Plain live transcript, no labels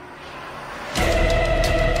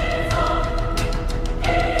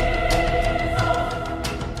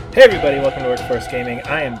Hey everybody, welcome to Workforce Gaming.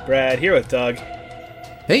 I am Brad, here with Doug.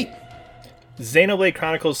 Hey! Xenoblade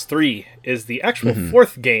Chronicles 3 is the actual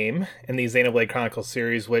fourth game in the Xenoblade Chronicles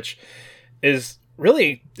series, which is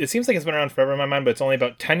really, it seems like it's been around forever in my mind, but it's only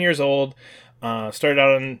about 10 years old. Started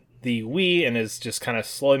out on the Wii and has just kind of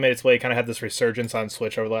slowly made its way, kind of had this resurgence on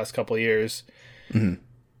Switch over the last couple of years.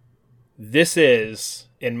 This is,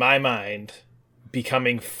 in my mind,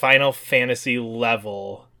 becoming Final Fantasy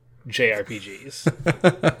level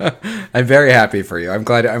JRPGs. I'm very happy for you. I'm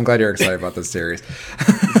glad you're excited about this series.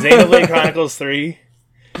 Xenoblade Chronicles 3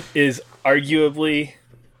 is arguably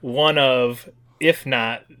one of, if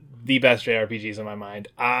not the best JRPGs in my mind.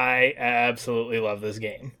 I absolutely love this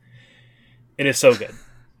game. It is so good.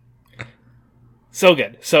 So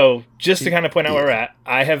good. So, just to kind of point out where we're at,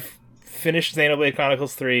 I have finished Xenoblade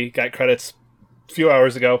Chronicles 3, got credits a few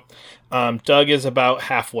hours ago. Doug is about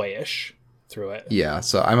halfway-ish through it. Yeah,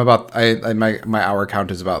 so I'm about my hour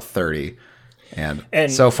count is about 30,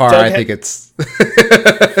 and so far Doug I think it's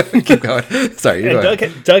keep going. Sorry,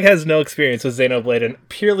 Doug has no experience with Xenoblade and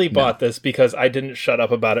purely bought this because I didn't shut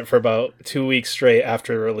up about it for about 2 weeks straight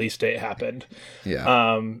after the release date happened.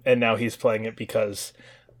 Yeah. And now he's playing it because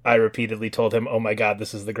I repeatedly told him, "Oh my god,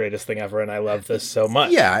 this is the greatest thing ever, and I love this so much."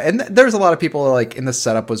 Yeah, and there's a lot of people like in the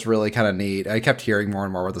setup was really kind of neat. I kept hearing more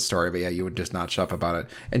and more with the story, but yeah, you would just not shut up about it.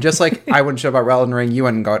 And just like I wouldn't shut up about Elden Ring, you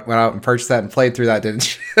went out and purchased that and played through that,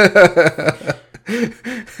 didn't you?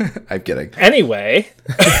 I'm kidding. Anyway,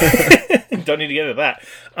 don't need to get into that.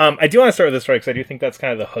 I do want to start with this story because I do think that's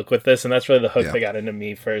kind of the hook with this, and that's really the hook that got into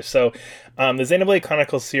me first. So, the Xenoblade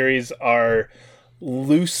Chronicles series are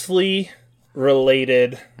loosely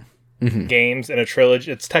related games in a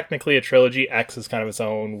trilogy. It's technically a trilogy. X is kind of its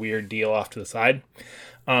own weird deal off to the side.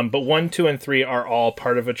 But 1, 2, and 3 are all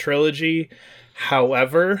part of a trilogy.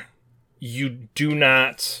 However, you do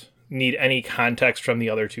not need any context from the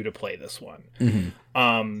other two to play this one.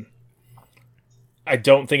 I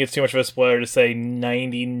don't think it's too much of a spoiler to say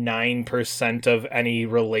 99% of any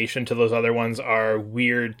relation to those other ones are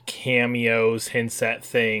weird cameos, hints at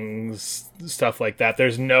things, stuff like that.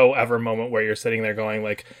 There's no ever moment where you're sitting there going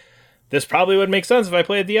like, this probably would make sense if I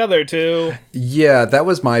played the other two. Yeah, that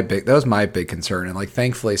was my big concern. And like,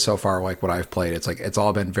 thankfully so far, like what I've played, it's like, it's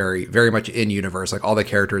all been very, very much in universe. Like all the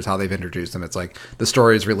characters, how they've introduced them. It's like the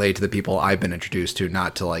stories relate to the people I've been introduced to,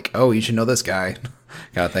 not to like, oh, you should know this guy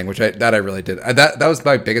kind of thing, which I really did. That was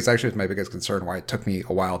my biggest concern, why it took me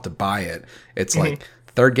a while to buy it. It's like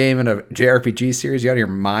third game in a JRPG series. You out of your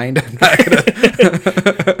mind? I'm not gonna...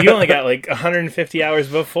 You only got like 150 hours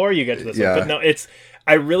before you get to this one. But no,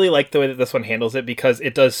 I really like the way that this one handles it because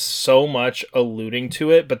it does so much alluding to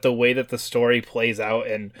it, but the way that the story plays out,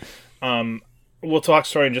 and we'll talk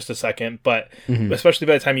story in just a second, but especially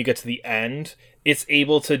by the time you get to the end, it's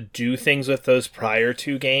able to do things with those prior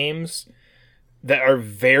two games that are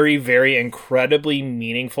very, very incredibly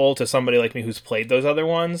meaningful to somebody like me who's played those other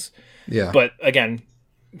ones. Yeah. But again,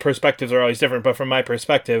 perspectives are always different, but from my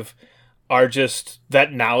perspective, are just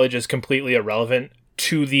that knowledge is completely irrelevant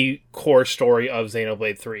to the core story of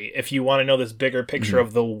Xenoblade 3. If you want to know this bigger picture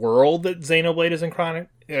of the world that Xenoblade is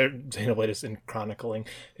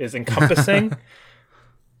encompassing,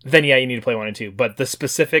 then yeah, you need to play 1 and 2. But the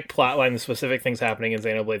specific plotline, the specific things happening in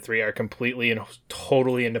Xenoblade 3 are completely and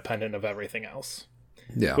totally independent of everything else.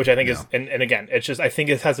 Yeah. Which I think is, and again, it's just, I think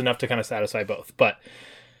it has enough to kind of satisfy both. But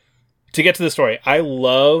to get to the story, I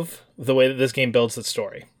love the way that this game builds its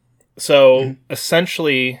story. So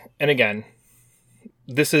essentially, and again,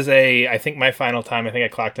 this is I think my final time, I think I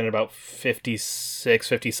clocked in about 56,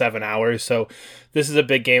 57 hours. So this is a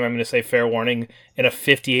big game. I'm going to say fair warning, in a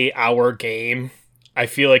 58-hour game, I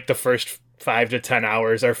feel like the first 5 to 10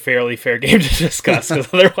 hours are fairly fair game to discuss,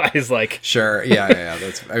 because otherwise, like... Sure, yeah.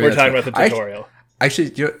 We're talking about the tutorial. Actually,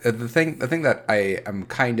 the thing that I am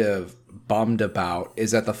kind of bummed about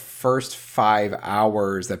is that the first 5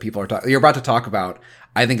 hours that you're about to talk about,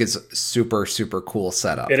 I think is super, super cool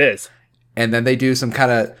setup. It is. And then they do some kind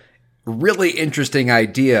of really interesting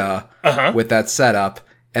idea with that setup,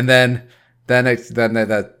 and then it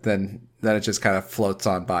just kind of floats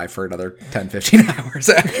on by for another 10, 15 hours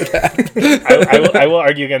after that. I will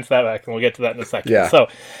argue against that back, and we'll get to that in a second. Yeah. So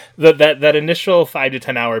that initial 5 to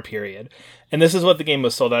 10 hour period, and this is what the game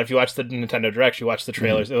was sold on. If you watch the Nintendo Direct, you watch the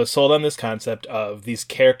trailers, it was sold on this concept of these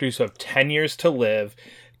characters who have 10 years to live,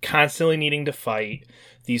 constantly needing to fight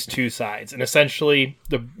these two sides. And essentially,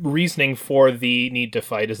 the reasoning for the need to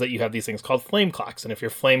fight is that you have these things called flame clocks, and if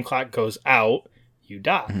your flame clock goes out, you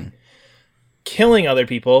die. Killing other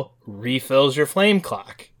people refills your flame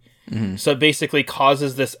clock. So it basically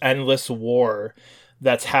causes this endless war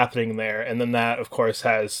that's happening there. And then that, of course,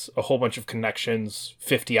 has a whole bunch of connections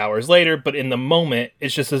 50 hours later. But in the moment,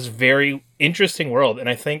 it's just this very interesting world. And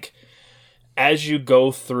I think as you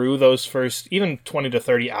go through those first even 20 to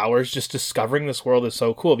 30 hours, just discovering this world is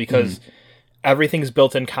so cool because everything's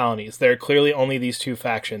built in colonies. There are clearly only these two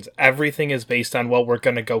factions. Everything is based on, well, we're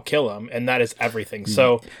going to go kill them. And that is everything.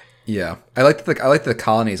 So... yeah, I like that the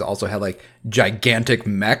colonies also had like gigantic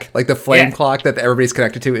mech, like the flame clock that everybody's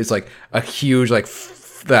connected to is like a huge like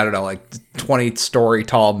I don't know, like 20-story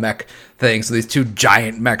tall mech thing. So these two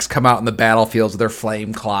giant mechs come out in the battlefields with their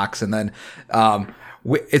flame clocks, and then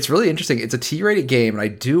it's really interesting. It's a T-rated game, and I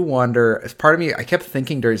do wonder. As part of me, I kept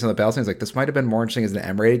thinking during some of the battle scenes, like this might have been more interesting as an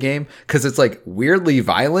M-rated game because it's like weirdly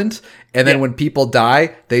violent, and then when people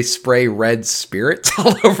die, they spray red spirits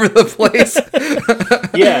all over the place.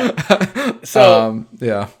 So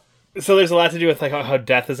So there's a lot to do with like how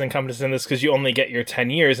death is encompassed in this because you only get your 10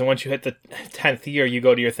 years, and once you hit the 10th year, you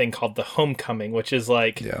go to your thing called the Homecoming, which is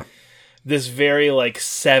like. This very like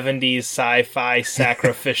 70s sci-fi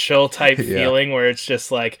sacrificial type feeling where it's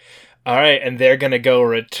just like, all right, and they're going to go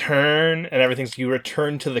return and everything's, you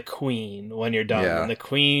return to the queen when you're done. And the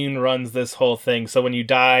queen runs this whole thing. So when you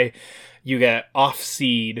die, you get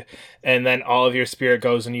off-seed, and then all of your spirit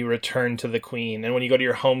goes and you return to the queen. And when you go to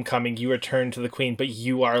your homecoming, you return to the queen, but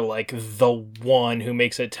you are like the one who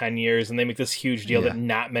makes it 10 years. And they make this huge deal that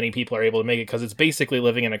not many people are able to make it because it's basically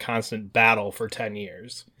living in a constant battle for 10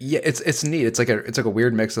 years. Yeah, it's neat. It's like a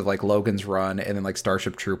weird mix of like Logan's Run and then like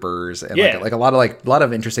Starship Troopers and like a lot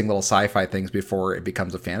of interesting little sci-fi things before it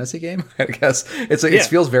becomes a fantasy game. I guess it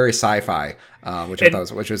feels very sci-fi, which I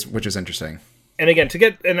thought was interesting. And again,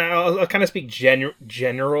 I'll kind of speak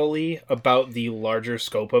generally about the larger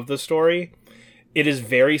scope of the story. It is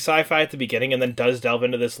very sci-fi at the beginning and then does delve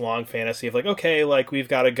into this long fantasy of like, okay, like we've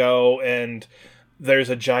got to go and there's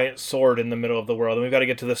a giant sword in the middle of the world and we've got to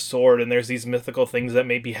get to the sword and there's these mythical things that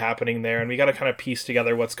may be happening there and we got to kind of piece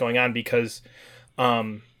together what's going on because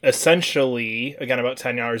essentially, again, about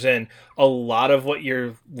 10 hours in, a lot of what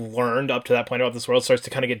you've learned up to that point about this world starts to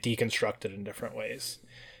kind of get deconstructed in different ways.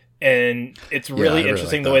 And it's really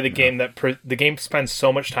interesting the way the game spends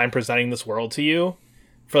so much time presenting this world to you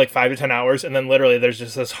for like 5 to 10 hours, and then literally there's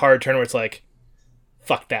just this hard turn where it's like,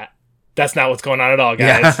 fuck that. That's not what's going on at all,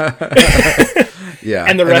 guys. Yeah.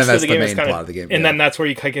 And the rest of the game is kind of, the game. And then that's where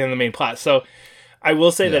you kick in the main plot. So I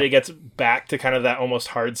will say that it gets back to kind of that almost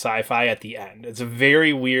hard sci-fi at the end. It's a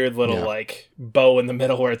very weird little like bow in the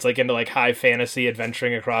middle where it's like into like high fantasy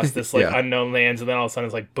adventuring across this like unknown lands, and then all of a sudden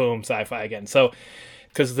it's like boom, sci-fi again. So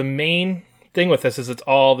because the main thing with this is it's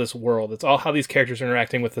all this world. It's all how these characters are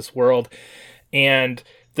interacting with this world. And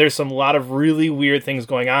there's a lot of really weird things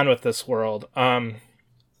going on with this world.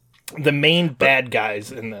 The main bad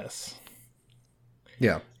guys in this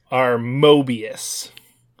are Mobius,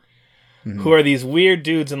 who are these weird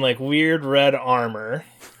dudes in like weird red armor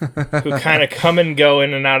who kind of come and go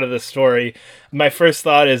in and out of the story. My first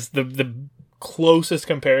thought is the closest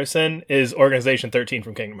comparison is Organization 13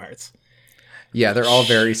 from Kingdom Hearts. Yeah, they're all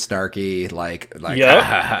very snarky, like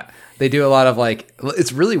they do a lot of like,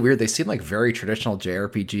 it's really weird. They seem like very traditional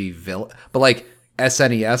JRPG but like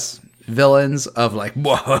SNES villains of like,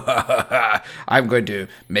 I'm going to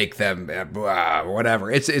make them whatever.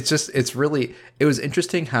 It was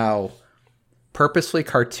interesting how purposefully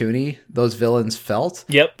cartoony those villains felt.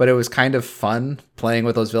 Yep. But it was kind of fun playing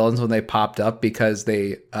with those villains when they popped up because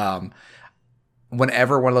they,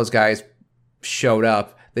 whenever one of those guys showed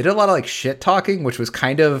up, they did a lot of like shit talking, which was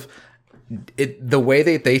kind of the way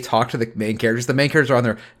they talk to the main characters. The main characters are on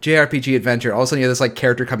their JRPG adventure. All of a sudden you have this like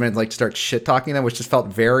character come in and like start shit talking them, which just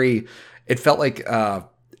felt it felt like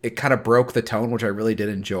it kind of broke the tone, which I really did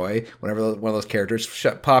enjoy whenever one of those characters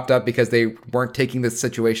popped up because they weren't taking the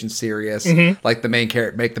situation serious like the main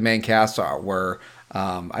cast were.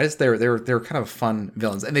 They were kind of fun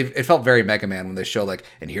villains, and it felt very Mega Man when they show like,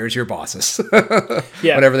 and here's your bosses.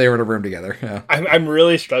 Whenever they were in a room together. Yeah. I'm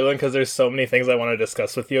really struggling because there's so many things I want to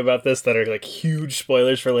discuss with you about this that are like huge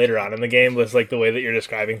spoilers for later on in the game. With like the way that you're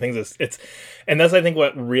describing things, and that's I think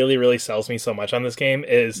what really really sells me so much on this game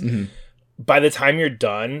is. By the time you're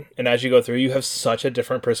done, and as you go through, you have such a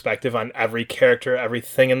different perspective on every character,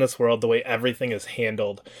 everything in this world, the way everything is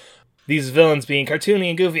handled. These villains being cartoony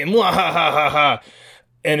and goofy and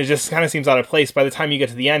and it just kind of seems out of place. By the time you get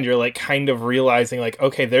to the end, you're like kind of realizing like,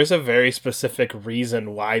 okay, there's a very specific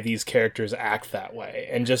reason why these characters act that way.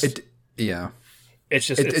 And just,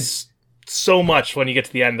 it's so much when you get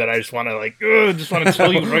to the end that I just want to like,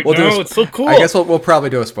 tell you right now. It's so cool. I guess we'll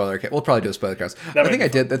probably do a spoiler. We'll probably do a spoiler cast.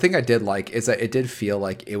 The thing I did like is that it did feel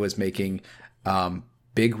like it was making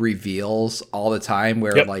big reveals all the time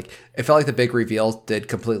where like it felt like the big reveals did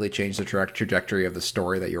completely change the trajectory of the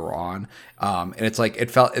story that you were on. And it's like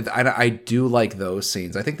I do like those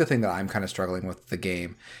scenes. I think the thing that I'm kind of struggling with the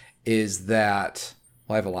game is that,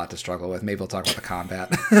 well, I have a lot to struggle with. Maybe we'll talk about the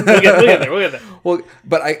combat. We'll get there. Well,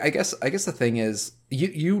 but I guess the thing is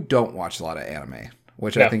you don't watch a lot of anime,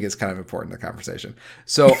 which I think is kind of important in the conversation.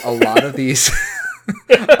 So a lot of these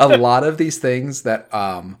things that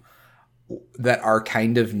are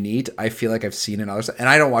kind of neat, I feel like I've seen in others. And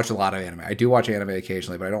I don't watch a lot of anime. I do watch anime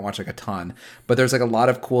occasionally, but I don't watch like a ton. But there's like a lot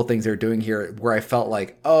of cool things they're doing here where I felt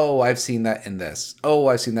like, oh, I've seen that in this. Oh,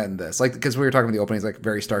 I've seen that in this. Like, because we were talking about the openings, like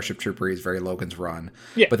very Starship Troopers, very Logan's Run.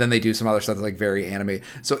 Yeah. But then they do some other stuff that's like very anime.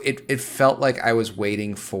 So it felt like I was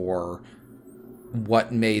waiting for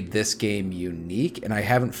what made this game unique, and I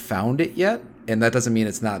haven't found it yet. And that doesn't mean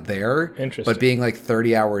it's not there. Interesting. But being like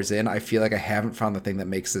 30 hours in, I feel like I haven't found the thing that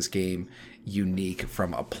makes this game unique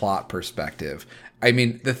from a plot perspective. I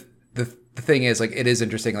mean, the thing is, like, it is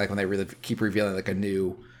interesting, like, when they really keep revealing like a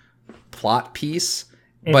new plot piece.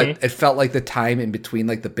 But it felt like the time in between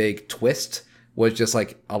like the big twist was just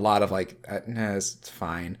like a lot of like, it's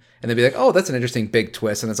fine. And they'd be like, oh, that's an interesting big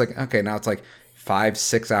twist. And it's like, okay, now it's like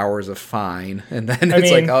 5-6 hours of fine, and then it's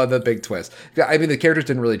like, oh, the big twist. I mean, the characters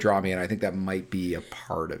didn't really draw me, and I think that might be a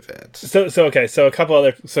part of it. So a couple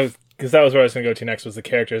other, because that was where I was going to go to next, was the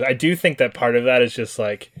characters. I do think that part of that is just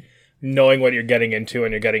like knowing what you're getting into when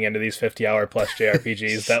you're getting into these 50-hour plus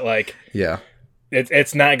JRPGs. That like,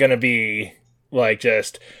 it's not going to be like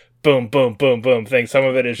just boom, boom, boom, boom thing. Some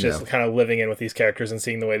of it is just kind of living in with these characters and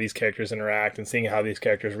seeing the way these characters interact and seeing how these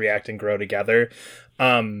characters react and grow together.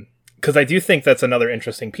 Because I do think that's another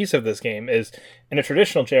interesting piece of this game is, in a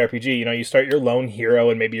traditional JRPG, you know, you start your lone hero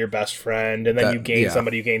and maybe your best friend, and then you gain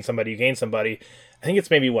somebody. I think it's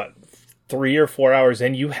maybe, 3 or 4 hours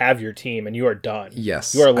in, you have your team and you are done.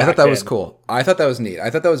 Yes. You are I thought that was cool. I thought that was neat. I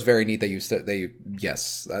thought that was very neat that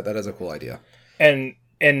that is a cool idea. And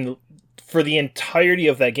for the entirety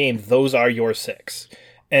of that game, those are your 6.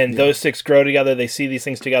 And those 6 grow together, they see these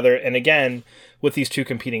things together, and again, with these two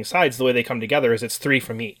competing sides, the way they come together is it's 3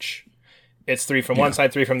 from each. It's 3 from one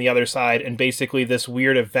side, 3 from the other side, and basically this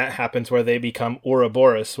weird event happens where they become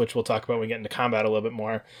Ouroboros, which we'll talk about when we get into combat a little bit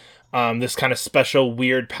more. This kind of special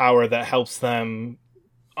weird power that helps them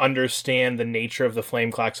understand the nature of the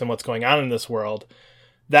flame clocks and what's going on in this world.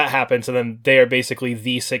 That happens, and then they are basically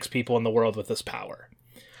the 6 people in the world with this power.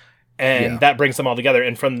 And that brings them all together,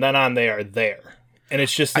 and from then on, they are there. And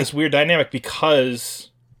it's just this weird dynamic because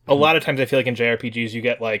a lot of times I feel like in JRPGs you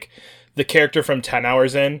get like the character from 10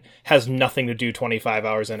 hours in has nothing to do 25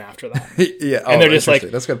 hours in after that. And they're just like,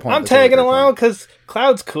 that's a good point. I'm tagging along because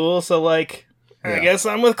Cloud's cool, so like, I guess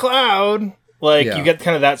I'm with Cloud. Like, you get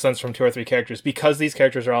kind of that sense from 2 or 3 characters. Because these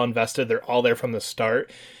characters are all invested, they're all there from the start,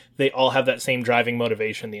 they all have that same driving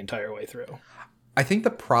motivation the entire way through. I think the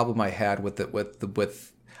problem I had with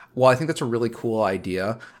well, I think that's a really cool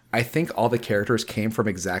idea. I think all the characters came from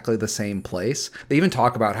exactly the same place. They even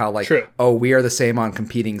talk about how, like, oh, we are the same on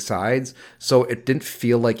competing sides. So it didn't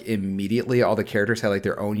feel like immediately all the characters had, like,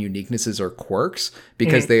 their own uniquenesses or quirks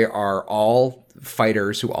because they are all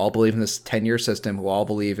fighters who all believe in this 10-year system, who all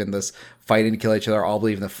believe in this fighting to kill each other, all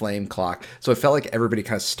believe in the flame clock. So it felt like everybody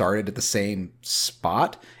kind of started at the same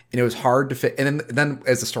spot. And it was hard to fit. And then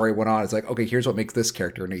as the story went on, it's like, okay, here's what makes this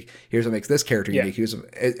character unique. Here's what makes this character unique.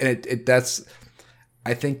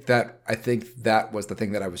 I think that was the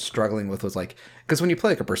thing that I was struggling with, was like, because when you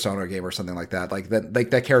play like a Persona game or something like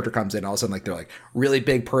that character comes in, all of a sudden, like, they're like really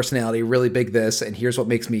big personality, really big this, and here's what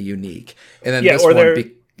makes me unique. And then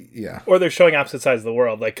or they're showing opposite sides of the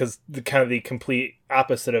world, like, because the complete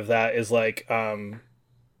opposite of that is like,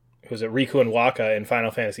 was it Riku and Waka in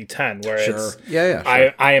Final Fantasy X, where it's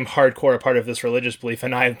I am hardcore a part of this religious belief,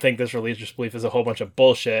 and I think this religious belief is a whole bunch of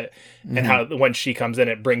bullshit. And how when she comes in,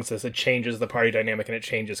 it brings this, it changes the party dynamic and it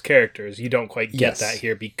changes characters. You don't quite get that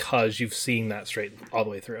here because you've seen that straight all the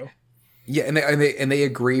way through. Yeah, and they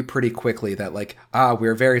agree pretty quickly that, like,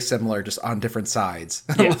 we're very similar, just on different sides.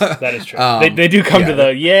 Yes, that is true. They do come to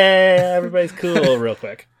everybody's cool real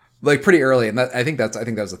quick. Like, pretty early, and I think that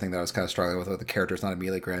was the thing that I was kind of struggling with the characters not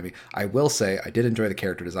immediately grabbing me. I will say I did enjoy the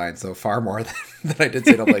character designs, though, far more than I did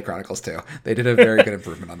Xenoblade Chronicles 2. They did a very good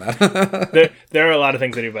improvement on that. there are a lot of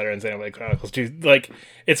things they do better in Xenoblade Chronicles 2. Like,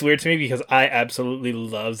 it's weird to me because I absolutely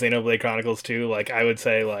love Xenoblade Chronicles 2. Like, I would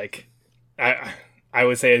say, like, I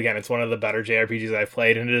would say, again, it's one of the better JRPGs I've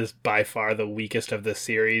played, and it is by far the weakest of this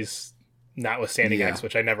series, notwithstanding X,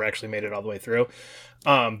 which I never actually made it all the way through.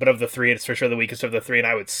 But of the 3, it's for sure the weakest of the 3, and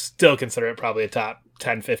I would still consider it probably a top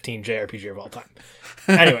 10, 15 JRPG of all time.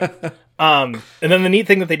 Anyway, And then the neat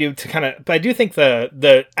thing that they do to kind of, but I do think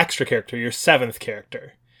the extra character, your 7th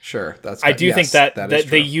character. Sure, I do think that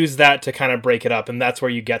they use that to kind of break it up, and that's where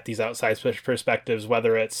you get these outside perspectives.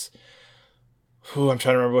 Whether it's, I'm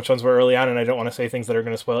trying to remember which ones were early on, and I don't want to say things that are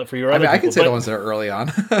going to spoil it for you. Or I can say the ones that are early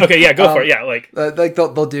on. Okay, yeah, go for it. Yeah, like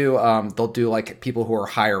they'll do like people who are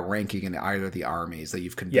higher ranking in either of the armies that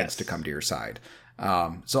you've convinced to come to your side.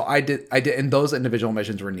 So I did, and those individual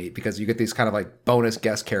missions were neat because you get these kind of like bonus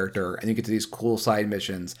guest character, and you get to these cool side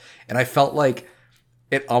missions, and I felt like.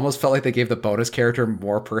 It almost felt like they gave the bonus character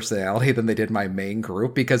more personality than they did my main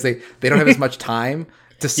group because they don't have as much time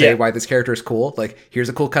to say why this character is cool. Like, here's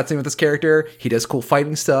a cool cutscene with this character. He does cool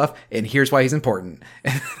fighting stuff, and here's why he's important.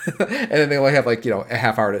 And then they only have like, a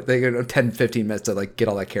half hour they get 10, 15 minutes to like get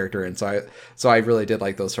all that character in. So I really did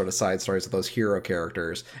like those sort of side stories of those hero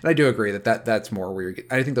characters. And I do agree that's more where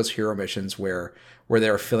I think those hero missions where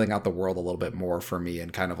they're filling out the world a little bit more for me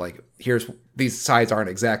and kind of like, these sides aren't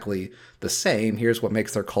exactly the same. Here's what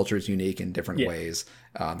makes their cultures unique in different ways.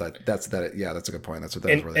 That's a good point. That's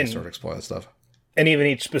where they sort of explore that stuff. And even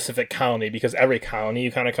each specific colony, because every colony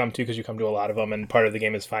you kind of come to, because you come to a lot of them, and part of the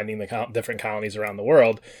game is finding the different colonies around the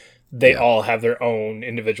world. They all have their own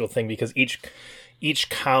individual thing because each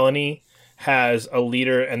colony has a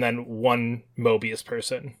leader and then one Mobius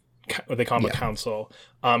person. What they call them a council,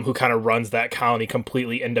 who kind of runs that colony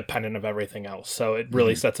completely independent of everything else. So it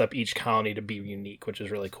really sets up each colony to be unique, which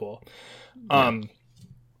is really cool.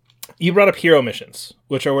 You brought up hero missions,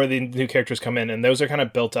 which are where the new characters come in, and those are kind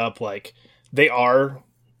of built up like they are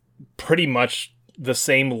pretty much the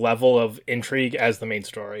same level of intrigue as the main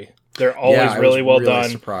story. They're always really well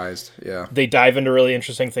done. Surprised, yeah. They dive into really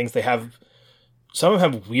interesting things. Some of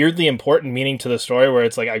them have weirdly important meaning to the story where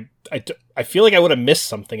it's like, I feel like I would have missed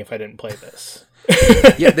something if I didn't play this.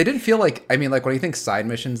 Yeah, they didn't feel like, I mean, like when you think side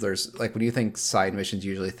missions,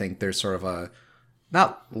 usually think there's sort of a,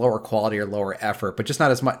 not lower quality or lower effort, but just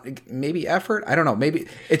not as much, maybe effort? I don't know. Maybe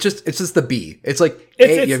it's just the B. It's like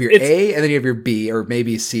you have your A and then you have your B or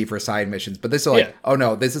maybe C for side missions. But this is like, oh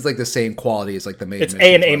no, this is like the same quality as like the main It's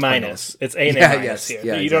A and A minus. It's A and A minus here.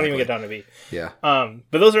 Yeah, you don't even get down to B. Yeah.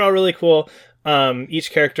 But those are all really cool.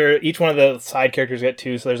 Each one of the side characters get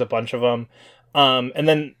 2, so there's a bunch of them. And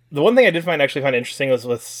then the one thing I did find interesting was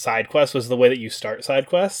with side quests was the way that you start side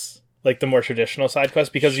quests, like the more traditional side quests,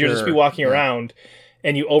 because you'll just be walking around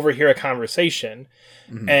and you overhear a conversation,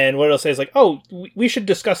 and what it'll say is like, oh, we should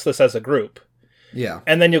discuss this as a group. Yeah.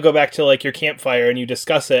 And then you'll go back to like your campfire and you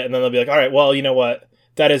discuss it, and then they'll be like, all right, well, you know what?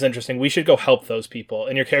 That is interesting. We should go help those people.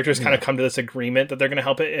 And your characters kind of come to this agreement that they're going to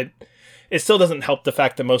help it. It still doesn't help the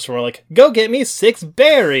fact that most of them are like, go get me 6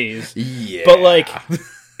 berries. Yeah. But like,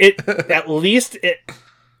 at least it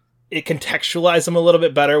contextualized them a little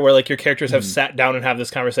bit better where like your characters have sat down and have this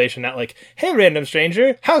conversation, not like, hey, random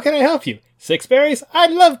stranger, how can I help you? 6 berries?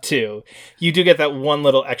 I'd love to. You do get that one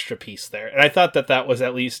little extra piece there. And I thought that was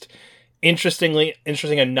at least interesting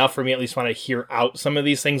enough for me at least want to hear out some of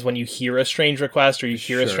these things when you hear a strange request or you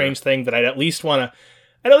hear a strange thing that I'd at least want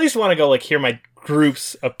to go like hear my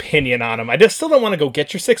group's opinion on them. I just still don't want to go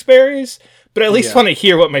get your 6 berries, but at least want to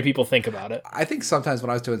hear what my people think about it. I think sometimes when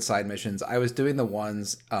I was doing side missions, I was doing the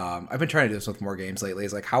ones, I've been trying to do this with more games lately,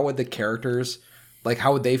 is like, how would the characters, like,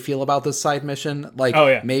 how would they feel about this side mission?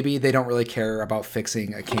 Like, maybe they don't really care about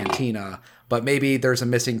fixing a cantina, but maybe there's a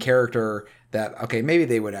missing character that, okay, maybe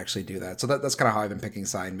they would actually do that. So that's kind of how I've been picking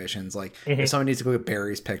side missions. Like, if someone needs to go get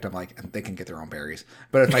berries picked, I'm like, they can get their own berries.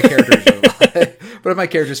 But if my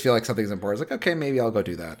characters feel like something's important, it's like, okay, maybe I'll go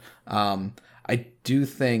do that. I do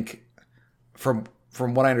think, from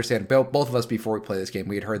what I understand, both of us before we play this game,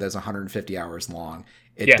 we had heard that it's 150 hours long.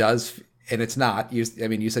 It does, and it's not. You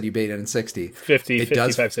said you beat it in 60.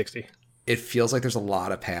 55, 60. It feels like there's a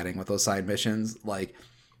lot of padding with those side missions. Like,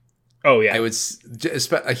 oh yeah,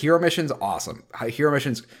 a hero mission's awesome. Hero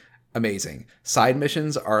mission's amazing. Side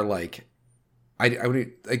missions are like, I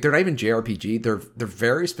would like, they're not even JRPG. They're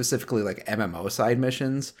very specifically like MMO side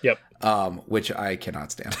missions. Yep. Which I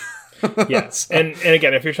cannot stand. Yes, and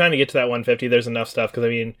again, if you're trying to get to that 150, there's enough stuff because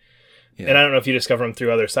and I don't know if you discover them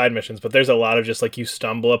through other side missions, but there's a lot of just like you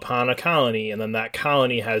stumble upon a colony, and then that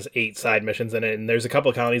colony has 8 side missions in it, and there's a couple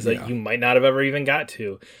of colonies that you might not have ever even got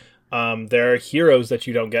to. There are heroes that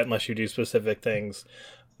you don't get unless you do specific things.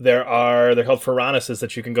 They're called Ferranuses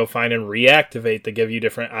that you can go find and reactivate that give you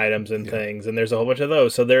different items and things, and there's a whole bunch of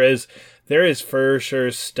those. So there is for sure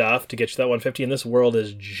stuff to get you that 150, and this world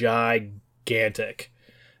is gigantic.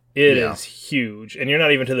 It is huge, and you're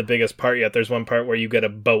not even to the biggest part yet. There's one part where you get a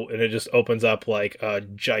boat, and it just opens up like a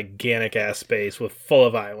gigantic ass space full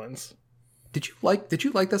of islands. Did you like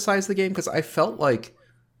the size of the game? Because I felt like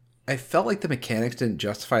I felt like the mechanics didn't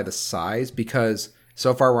justify the size because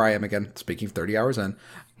so far where I am, again, speaking of 30 hours in,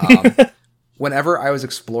 whenever I was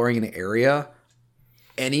exploring an area,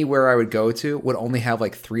 anywhere I would go to would only have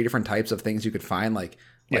like 3 different types of things you could find, like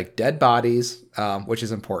dead bodies, which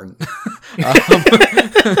is important,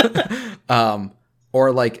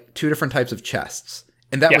 or like 2 different types of chests,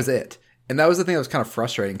 and that was it. And that was the thing that was kind of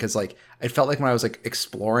frustrating because like I felt like when I was like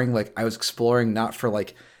exploring, like I was exploring not for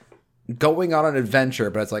like going on an adventure,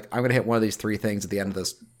 but it's like I'm gonna hit one of these 3 things at the end of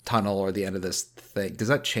this tunnel or the end of this thing. Does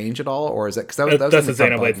that change at all, or is that because that was that's the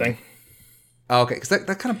Xenoblade thing? Oh, okay, because that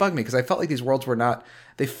kind of bugged me because I felt like these worlds were not.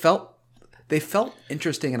 They felt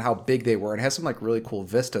interesting in how big they were and had some like really cool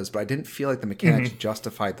vistas, but I didn't feel like the mechanics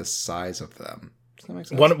justified the size of them. Does that make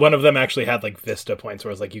sense? One of them actually had like vista points where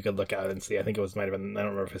it was like you could look out and see. I think it might have been, I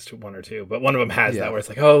don't remember if it's 1 or 2, but one of them has that where it's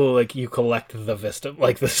like, oh, like you collect the vista,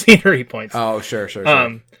 like the scenery points. Oh, sure.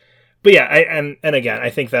 But yeah, and again, I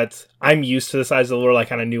think that's, I'm used to the size of the world. I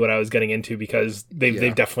kind of knew what I was getting into because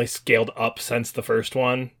they've definitely scaled up since the first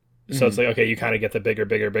one. So it's like, okay, you kind of get the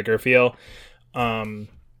bigger feel.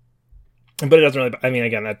 But it doesn't really, I mean,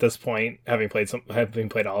 again, at this point, having played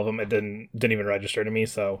all of them, it didn't even register to me.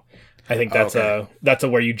 So I think that's a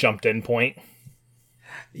where you jumped in point.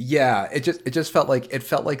 Yeah, it just felt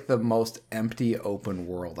like the most empty open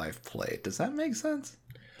world I've played. Does that make sense?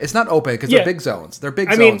 It's not open because they're big zones. They're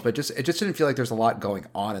big zones, but it just didn't feel like there's a lot going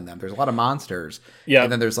on in them. There's a lot of monsters,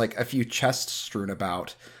 and then there's like a few chests strewn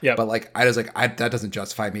about. Yeah, but like I was like, that doesn't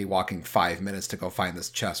justify me walking 5 minutes to go find this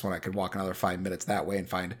chest when I could walk another 5 minutes that way and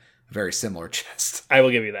find a very similar chest. I will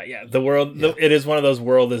give you that. Yeah, the world, it is one of those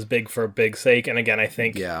world is big for big sake, and again, I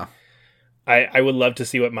think I would love to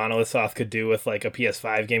see what Monolith Soft could do with like a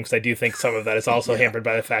PS5 game because I do think some of that is also hampered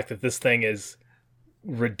by the fact that this thing is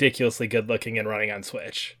ridiculously good looking and running on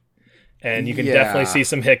Switch, and you can definitely see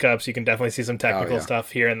some hiccups, you can definitely see some technical stuff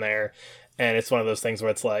here and there, and it's one of those things where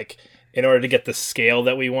it's like, in order to get the scale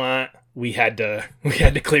that we want, we had to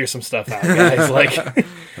clear some stuff out, guys. Like,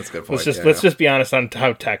 that's a good point. Let's just be honest on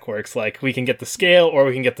how tech works. Like, we can get the scale or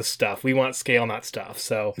we can get the stuff. We want scale, not stuff.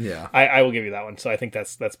 So I will give you that one. So I think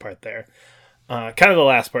that's part there. Kind of the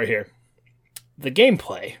last part here, the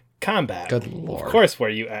gameplay, combat. Good Lord. Of course, where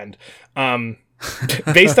you end.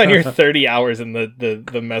 Based on your 30 hours and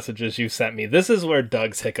the messages you sent me, this is where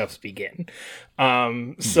Doug's hiccups begin.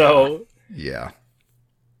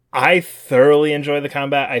 I thoroughly enjoy the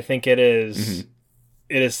combat. I think it is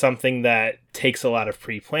it is something that takes a lot of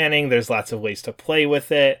pre-planning. There's lots of ways to play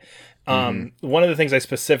with it. One of the things I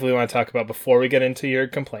specifically want to talk about before we get into your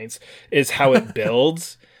complaints is how it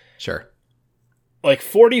builds. Sure. Like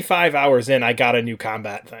 45 hours in, I got a new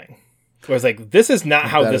combat thing. Where I was like, this is not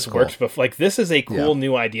how this works before. Like, this is a cool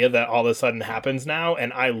new idea that all of a sudden happens now,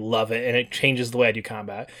 and I love it, and it changes the way I do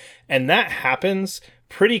combat. And that happens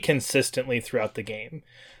pretty consistently throughout the game.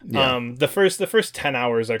 Yeah. The first 10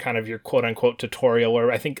 hours are kind of your quote-unquote tutorial,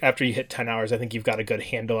 where I think after you hit 10 hours, I think you've got a good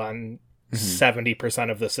handle on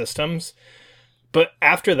 70% of the systems. But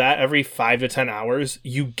after that, every 5 to 10 hours,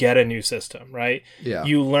 you get a new system, right? Yeah.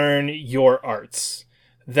 You learn your arts.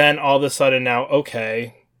 Then all of a sudden now,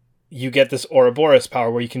 okay, you get this Ouroboros power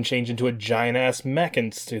where you can change into a giant-ass mech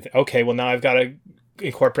and okay, well now I've got to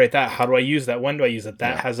incorporate that. How do I use that? When do I use it?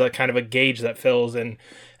 That has a kind of a gauge that fills and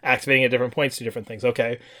activating at different points to different things.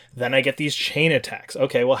 Okay, then I get these chain attacks.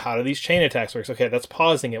 Okay, well how do these chain attacks work? Okay, that's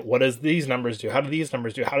pausing it. What does these numbers do? How do these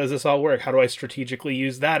numbers do? How does this all work? How do I strategically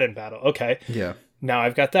use that in battle? Okay. Yeah. Now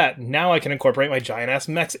I've got that. Now I can incorporate my giant-ass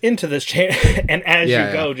mechs into this chain. And as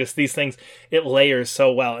you go, just these things, it layers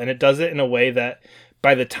so well. And it does it in a way that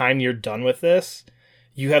by the time you're done with this,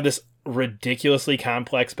 you have this ridiculously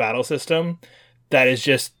complex battle system that is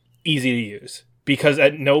just easy to use. Because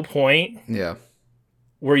at no point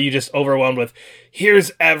were you just overwhelmed with,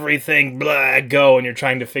 here's everything, blah, go, and you're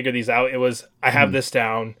trying to figure these out. It was, I have this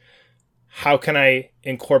down. How can I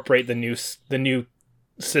incorporate the new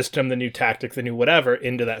system, the new tactic, the new whatever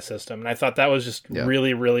into that system? And I thought that was just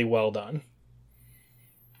really, really well done.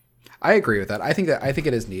 I agree with that. I think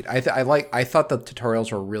it is neat. I thought the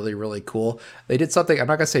tutorials were really, really cool. They did something, I'm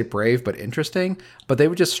not gonna say brave, but interesting. But they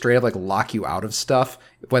would just straight up like lock you out of stuff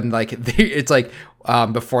when like it's like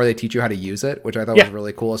before they teach you how to use it, which I thought was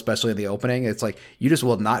really cool, especially in the opening. It's like you just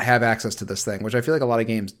will not have access to this thing, which I feel like a lot of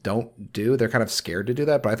games don't do. They're kind of scared to do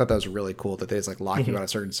that, but I thought that was really cool that they just like lock you out of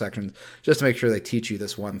certain sections just to make sure they teach you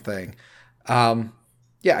this one thing.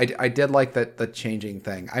 Yeah, I did like the changing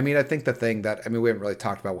thing. I mean, I think the thing that, I mean, we haven't really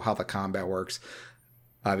talked about how the combat works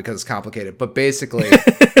because it's complicated. But basically,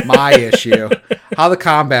 my issue, how the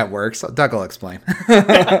combat works, Doug will explain,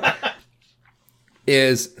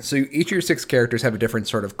 is so each of your 6 characters have a different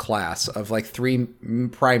sort of class of like 3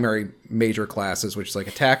 primary major classes, which is like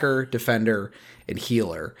attacker, defender, and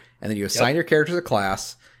healer. And then you assign your characters a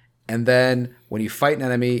class. And then when you fight an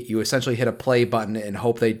enemy, you essentially hit a play button and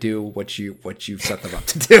hope they do what you've set them up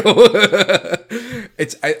to do.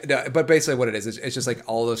 But basically what it is, it's just like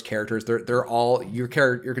all those characters. They're all you're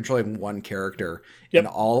controlling one character, and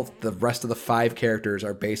all the rest of the 5 characters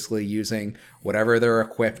are basically using whatever they're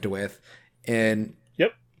equipped with, in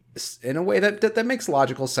a way that makes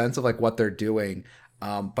logical sense of like what they're doing.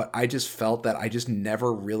 But I just felt that I just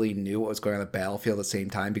never really knew what was going on the battlefield at the same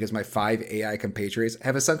time, because my 5 AI compatriots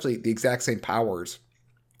have essentially the exact same power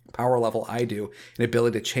level I do, and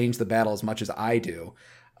ability to change the battle as much as I do.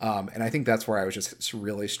 And I think that's where I was just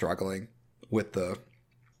really struggling with the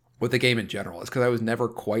game in general, is because I was never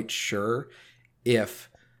quite sure if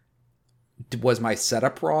was my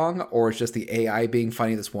setup wrong, or is just the AI being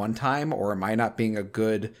funny this one time, or am I not being a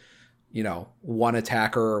good, one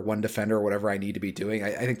attacker or one defender or whatever I need to be doing.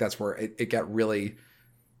 I think that's where it got really,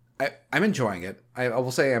 I'm enjoying it. I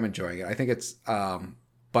will say I'm enjoying it. I think it's,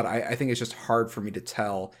 but I think it's just hard for me to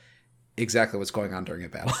tell exactly what's going on during a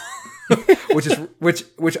battle, which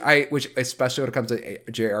especially when it comes to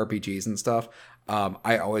JRPGs and stuff.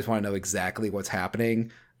 I always want to know exactly what's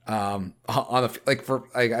happening. On the,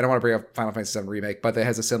 I don't want to bring up Final Fantasy VII Remake, but it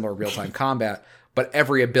has a similar real-time combat. But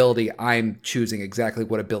every ability, I'm choosing exactly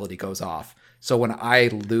what ability goes off. So when I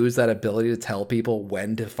lose that ability to tell people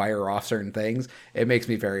when to fire off certain things, it makes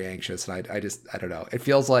me very anxious. And I don't know. It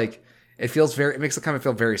makes it kind of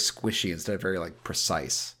feel very squishy instead of very like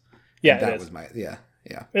precise. Yeah, and that was my, yeah.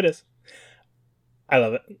 It is. I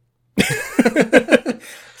love it.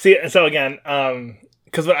 See, so again,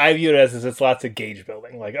 because what I view it as is it's lots of gauge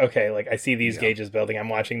building. Like, okay, like I see these gauges building. I'm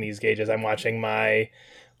watching these gauges. I'm watching my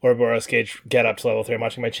Ouroboros gauge get up to level 3. I'm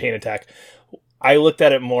watching my chain attack. I looked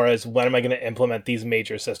at it more as, when am I going to implement these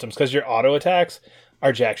major systems? Because your auto attacks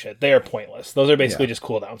are jack shit. They are pointless. Those are basically just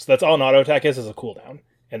cooldowns. That's all an auto attack is a cooldown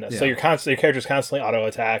in this. So your character's constantly auto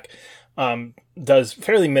attack, does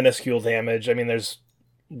fairly minuscule damage. I mean, there's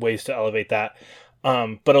ways to elevate that.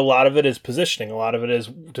 But a lot of it is positioning. A lot of it is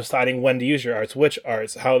deciding when to use your arts, which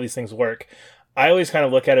arts, how these things work. I always kind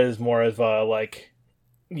of look at it as more of a, like,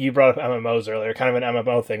 you brought up MMOs earlier, kind of an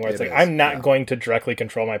MMO thing where it's like, I'm not going to directly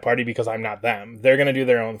control my party because I'm not them. They're going to do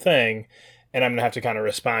their own thing, and I'm going to have to kind of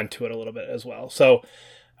respond to it a little bit as well. So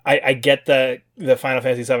I get the Final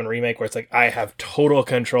Fantasy VII Remake where it's like, I have total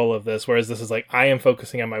control of this, whereas this is like, I am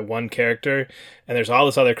focusing on my one character, and there's all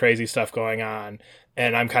this other crazy stuff going on,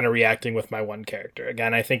 and I'm kind of reacting with my one character.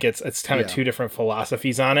 Again, I think it's kind of two different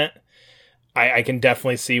philosophies on it. I can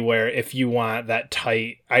definitely see where if you want that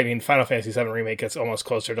tight, I mean, Final Fantasy VII Remake gets almost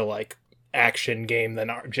closer to like action game than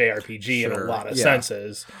JRPG in a lot of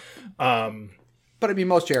senses. But I mean,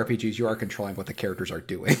 most JRPGs, you are controlling what the characters are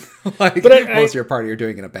doing. Like, but most of your party are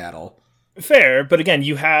doing in a battle. Fair, but again,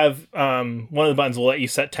 you have one of the buttons will let you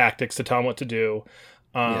set tactics to tell them what to do.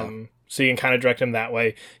 So you can kind of direct them that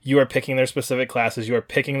way. You are picking their specific classes. You are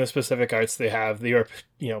picking the specific arts they have. You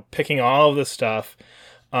are, picking all of this stuff.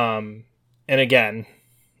 And again,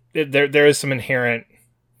 there is some inherent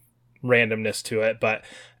randomness to it, but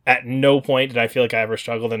at no point did I feel like I ever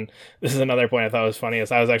struggled. And this is another point I thought was funny,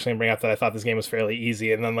 is I was actually going to bring up that I thought this game was fairly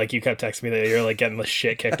easy. And then like you kept texting me that you're like getting the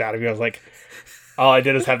shit kicked out of you. I was like, all I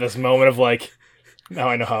did is have this moment of like, now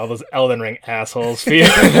I know how all those Elden Ring assholes feel.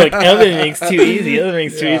 Like, Elden Ring's too easy. Elden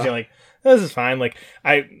Ring's too easy. I'm like, this is fine. Like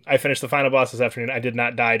I finished the final boss this afternoon. I did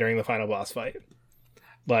not die during the final boss fight.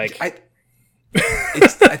 Like I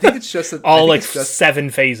think it's just that all like 7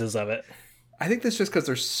 phases of it. I think that's just because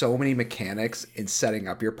there's so many mechanics in setting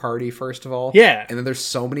up your party, first of all. Yeah. And then there's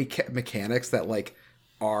so many mechanics that like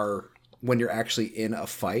are when you're actually in a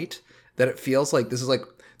fight, that it feels like this is like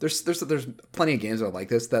there's plenty of games that are like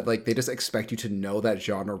this, that like they just expect you to know that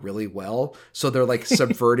genre really well, so they're like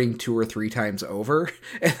subverting 2 or 3 times over.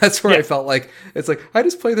 And that's where I felt like it's like, I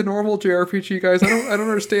just play the normal JRPG, guys. I don't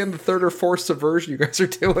understand the 3rd or 4th subversion you guys are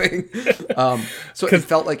doing. So it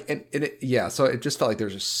felt like so it just felt like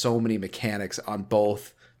there's just so many mechanics on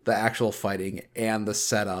both the actual fighting and the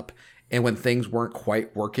setup. And when things weren't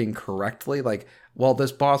quite working correctly, like, well,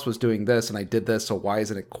 this boss was doing this and I did this, so why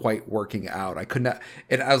isn't it quite working out? I could not,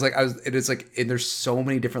 and and there's so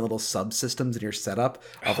many different little subsystems in your setup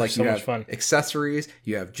of like, you have accessories,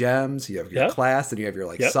 you have gems, you have your class, and you have your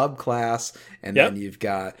like subclass, and then you've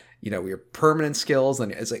got, your permanent skills,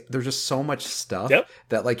 and it's like, there's just so much stuff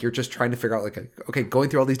that like, you're just trying to figure out like, okay, going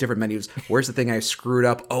through all these different menus, where's the thing I screwed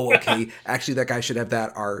up? Oh, okay, actually that guy should have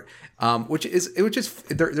that art. There is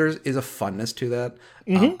a funness to that.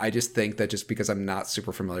 I just think that just because I'm not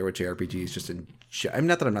super familiar with JRPGs, I'm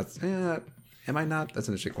not that I'm not. Am I not? That's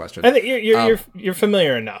an interesting question. I think you're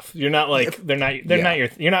familiar enough. You're not like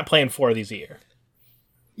you're not playing 4 of these a year.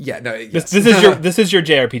 Yeah, no. Yes. This is your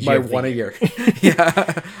JRPG. My one a year.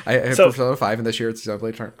 Yeah, I have Persona 5, and this year it's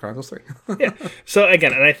Xenoblade Chronicles 3. Yeah. So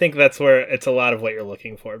again, and I think that's where it's a lot of what you're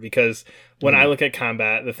looking for, because when I look at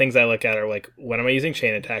combat, the things I look at are like, when am I using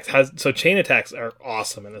chain attacks? So chain attacks are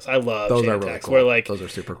awesome in this. I love those chain are attacks. really cool. Where like those are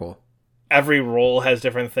super cool. Every roll has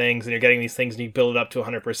different things, and you're getting these things, and you build it up to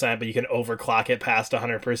 100%, but you can overclock it past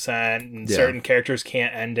 100%, and certain characters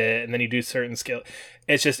can't end it, and then you do certain skill.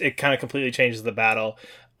 It's just, it kind of completely changes the battle.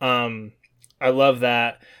 I love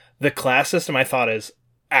that. The class system, I thought, is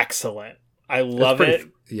excellent. I love it.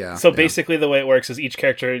 Yeah. So basically the way it works is each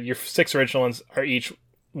character, your 6 original ones are each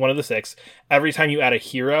one of the 6. Every time you add a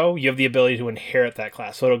hero, you have the ability to inherit that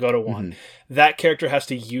class. So it'll go to 1. That character has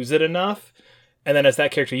to use it enough. And then as that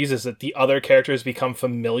character uses it, the other characters become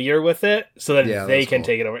familiar with it so that they can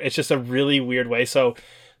take it over. It's just a really weird way. So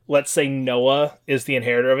let's say Noah is the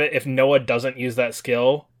inheritor of it. If Noah doesn't use that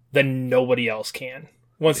skill, then nobody else can.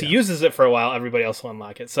 Once he uses it for a while, everybody else will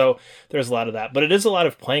unlock it. So there's a lot of that. But it is a lot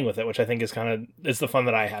of playing with it, which I think is is the fun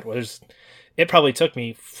that I had. It probably took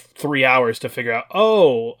me 3 hours to figure out,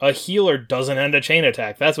 a healer doesn't end a chain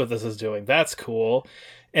attack. That's what this is doing. That's cool.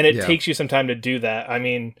 And it takes you some time to do that. I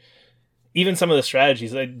mean, even some of the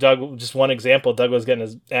strategies, like Doug, just one example, Doug was getting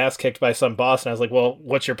his ass kicked by some boss, and I was like, well,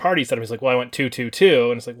 what's your party setup? He's like, well, I went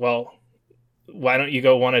 2-2-2. And it's like, well, why don't you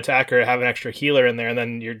go 1 attacker, have an extra healer in there, and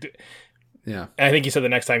then you're... Yeah, and I think you said the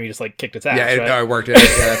next time you just like kicked its ass. Yeah, right? It worked. Yeah,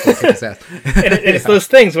 that's what kicked its ass. And it's those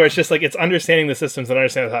things where it's just like, it's understanding the systems and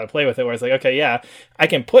understanding how to play with it. Where it's like, okay, yeah, I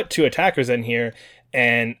can put 2 attackers in here,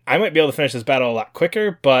 and I might be able to finish this battle a lot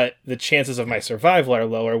quicker, but the chances of my survival are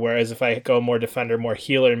lower. Whereas if I go more defender, more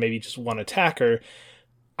healer, and maybe just 1 attacker,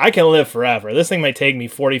 I can live forever. This thing might take me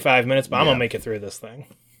 45 minutes, but I'm gonna make it through this thing.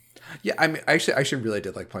 Yeah, I mean, I actually really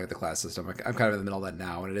did like playing the class system. I'm kind of in the middle of that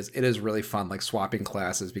now, and it is really fun, like swapping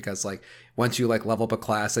classes, because like once you like level up a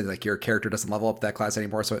class and like your character doesn't level up that class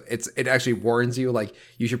anymore, so it actually warns you like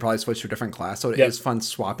you should probably switch to a different class. So it is fun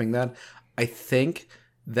swapping that. I think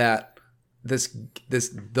that this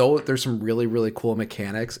though there's some really really cool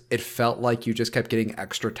mechanics, it felt like you just kept getting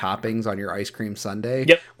extra toppings on your ice cream sundae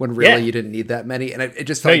when really you didn't need that many, and it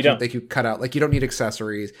just felt like you cut out, like you don't need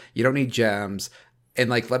accessories, you don't need gems. And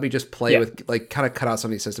like, let me just play with, like, kind of cut out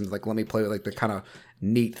some of these systems. Like, let me play with like the kind of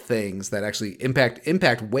neat things that actually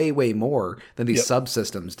impact way, way more than these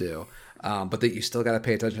subsystems do. But that you still got to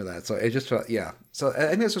pay attention to that. So it just felt, So I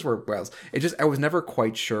think that's just where I was never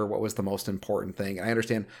quite sure what was the most important thing. And I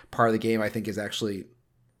understand part of the game, I think, is actually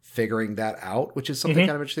figuring that out, which is something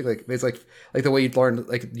kind of interesting. Like it's like the way you'd learn,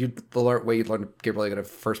 way you'd learn to get really good at a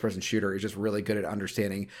first person shooter is just really good at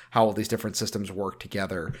understanding how all these different systems work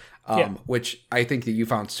together. Which I think that you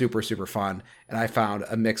found super, super fun, and I found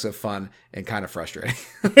a mix of fun and kind of frustrating.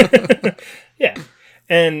 Yeah.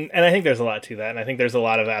 And I think there's a lot to that. And I think there's a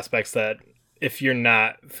lot of aspects that if you're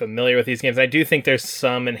not familiar with these games, I do think there's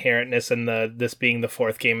some inherentness in this being the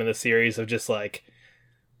 4th game in the series of just like,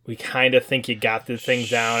 we kind of think you got the thing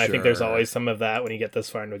down. I think there's always some of that when you get this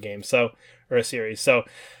far into a game, or a series. So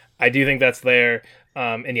I do think that's there.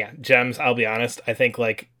 And yeah, gems, I'll be honest, I think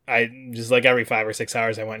like I just like every 5 or 6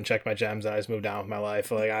 hours I went and checked my gems, and I just moved on with my life.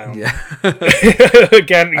 Like I don't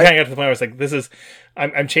again, you kind of got to the point where it's like,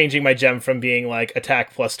 I'm changing my gem from being like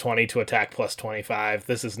attack plus 20 to attack plus 25.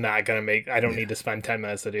 This is not going to I don't need to spend 10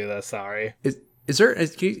 minutes to do this. Sorry. Is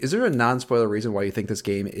there a non-spoiler reason why you think this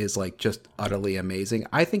game is like just utterly amazing?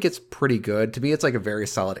 I think it's pretty good. To me, it's like a very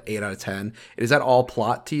solid 8 out of 10. Is that all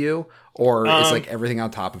plot to you, or is like everything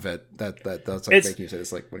on top of it that's like making you say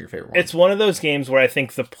it's like one of your favorite ones? It's one of those games where I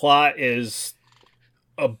think the plot is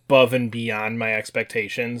above and beyond my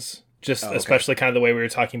expectations. Just especially kind of the way we were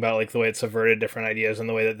talking about, like the way it subverted different ideas and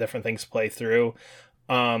the way that different things play through.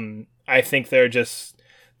 I think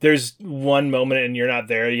there's one moment and you're not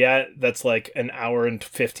there yet that's like an hour and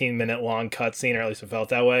 15-minute long cutscene, or at least it felt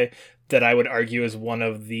that way, that I would argue is one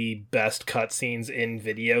of the best cutscenes in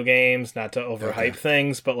video games. Not to overhype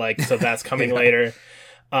things, but like, so that's coming later.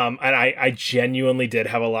 And I genuinely did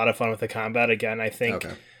have a lot of fun with the combat. Again, I think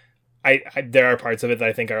I there are parts of it that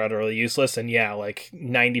I think are utterly useless. And yeah, like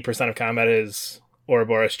 90% of combat is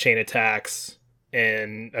Ouroboros chain attacks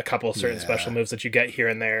and a couple of certain special moves that you get here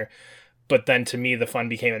and there. But then to me, the fun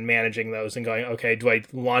became in managing those and going, okay, do I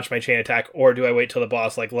launch my chain attack, or do I wait till the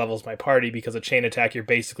boss like levels my party? Because a chain attack, you're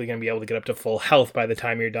basically going to be able to get up to full health by the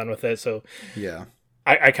time you're done with it. So yeah,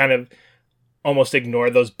 I kind of, almost ignore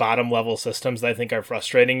those bottom level systems that I think are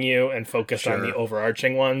frustrating you and focus on the Sure.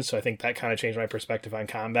 overarching ones. So I think that kind of changed my perspective on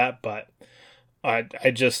combat. But I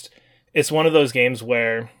just, it's one of those games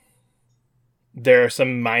where there are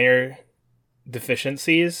some minor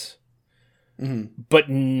deficiencies, but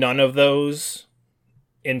none of those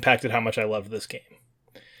impacted how much I loved this game.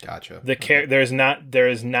 Gotcha. There is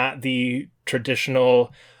not the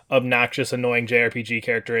traditional obnoxious, annoying JRPG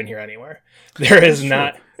character in here anywhere. There is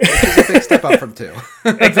not. Which is a big step up from 2.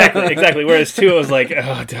 exactly. Whereas 2, I was like,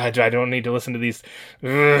 oh, I don't need to listen to these.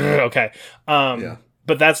 Okay.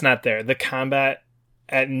 But that's not there. The combat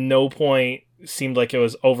at no point seemed like it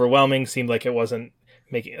was overwhelming, seemed like it wasn't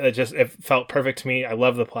making it felt perfect to me. I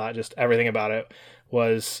love the plot, just everything about it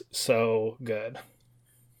was so good.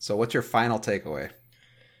 So what's your final takeaway?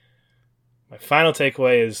 My final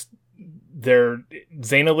takeaway is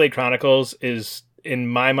Xenoblade Chronicles is, in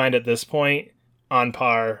my mind at this point, on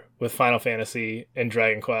par with Final Fantasy and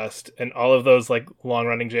Dragon Quest and all of those like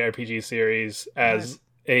long-running JRPG series as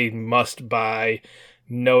a must-buy,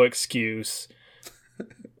 no excuse,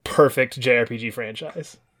 perfect JRPG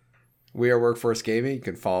franchise. We are Workforce Gaming. You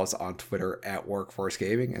can follow us on Twitter at Workforce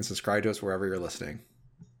Gaming and subscribe to us wherever you're listening.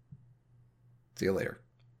 See you later.